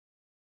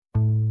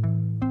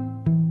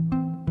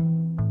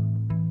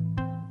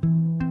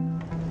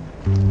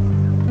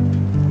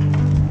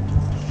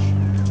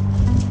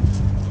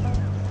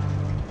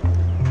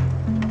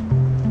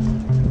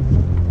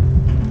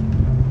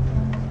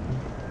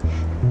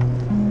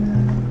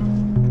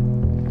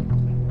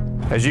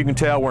As you can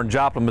tell, we're in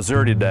Joplin,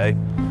 Missouri today.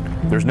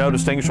 There's no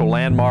distinguishable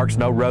landmarks,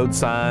 no road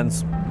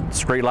signs,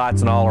 street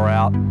lights and all are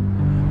out.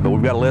 But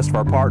we've got a list of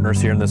our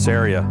partners here in this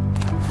area,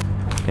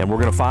 and we're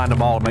going to find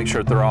them all and make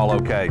sure that they're all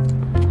okay.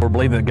 We're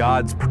believing that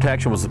God's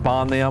protection was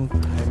upon them.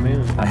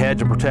 Amen. A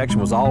hedge of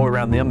protection was all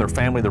around them, their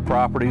family, their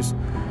properties.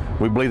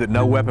 We believe that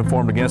no weapon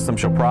formed against them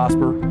shall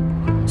prosper.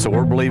 So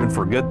we're believing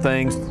for good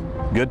things,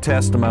 good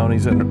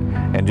testimonies,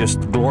 and just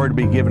glory to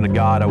be given to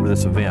God over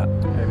this event.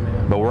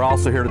 Amen. But we're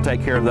also here to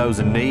take care of those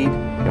in need,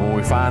 and when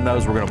we find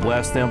those, we're going to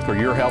bless them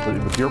through your help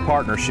with your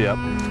partnership.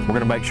 We're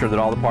going to make sure that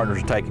all the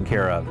partners are taken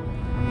care of.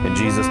 In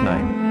Jesus'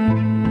 name.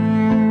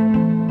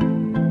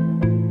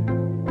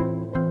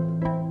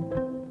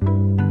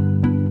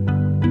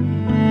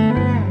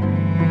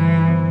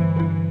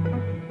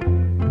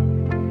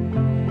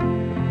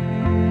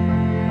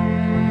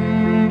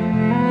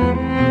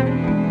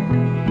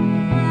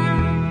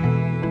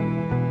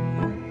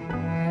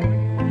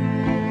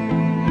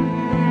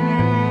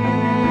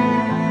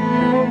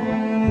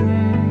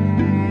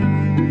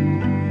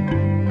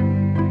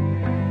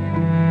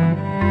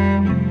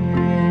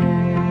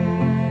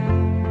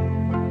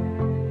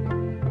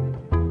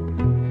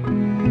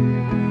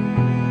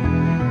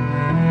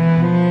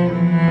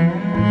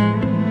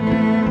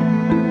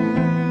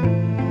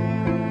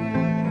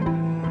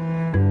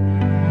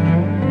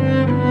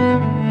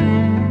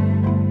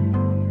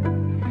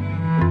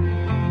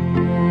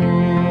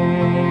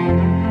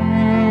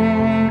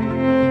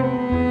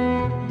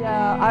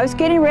 I was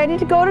getting ready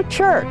to go to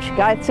church.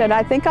 God said,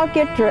 I think I'll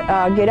get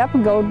up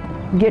and go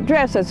get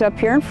dressed. I was up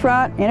here in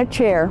front in a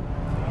chair,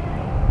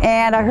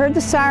 and I heard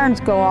the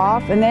sirens go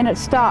off, and then it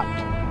stopped.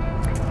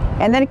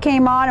 And then it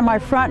came on, and my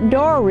front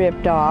door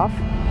ripped off.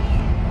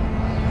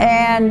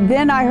 And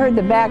then I heard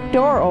the back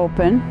door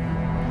open,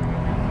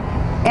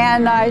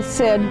 and I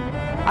said,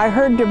 I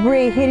heard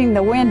debris hitting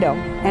the window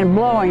and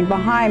blowing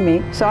behind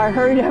me. So I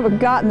hurried up and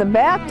got in the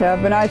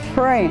bathtub, and I was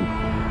praying,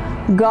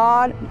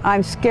 God,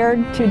 I'm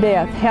scared to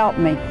death, help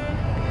me.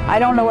 I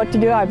don't know what to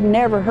do. I've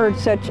never heard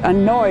such a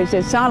noise.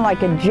 It sounded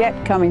like a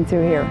jet coming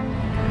through here.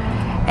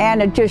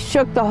 And it just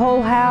shook the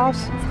whole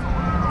house.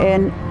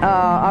 And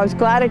I was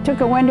glad I took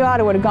a window out.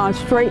 It would have gone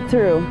straight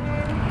through.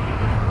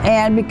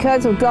 And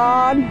because of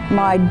God,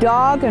 my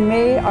dog and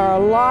me are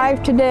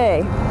alive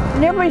today.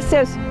 And everybody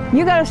says,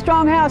 you got a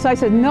strong house. I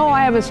said, no,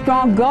 I have a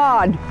strong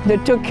God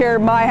that took care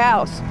of my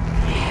house.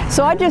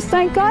 So I just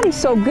thank God, He's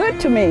so good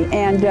to me.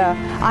 And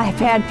I've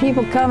had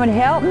people come and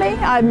help me.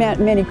 I've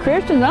met many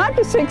Christians, and I'm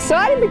just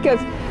excited because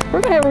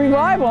we're going to have a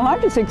revival, and I'm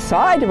just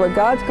excited what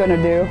God's going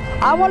to do.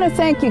 I want to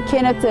thank you,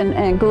 Kenneth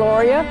and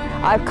Gloria.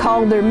 I've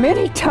called there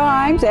many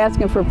times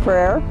asking for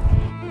prayer.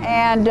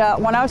 And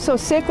when I was so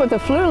sick with the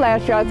flu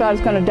last year, I thought I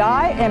was going to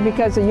die. And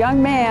because a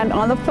young man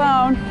on the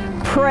phone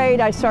prayed,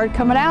 I started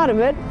coming out of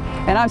it.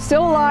 And I'm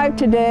still alive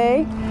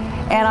today.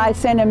 And I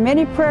sent him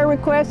many prayer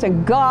requests,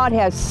 and God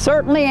has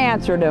certainly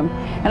answered them.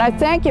 And I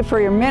thank you for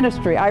your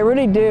ministry, I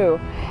really do.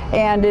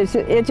 And it's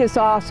just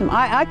awesome.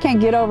 I can't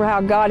get over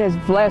how God has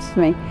blessed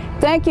me.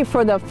 Thank you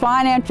for the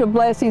financial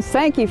blessings.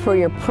 Thank you for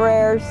your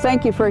prayers.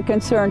 Thank you for your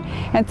concern.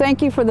 And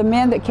thank you for the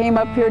men that came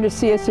up here to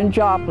see us in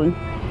Joplin.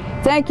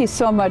 Thank you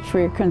so much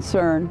for your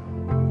concern.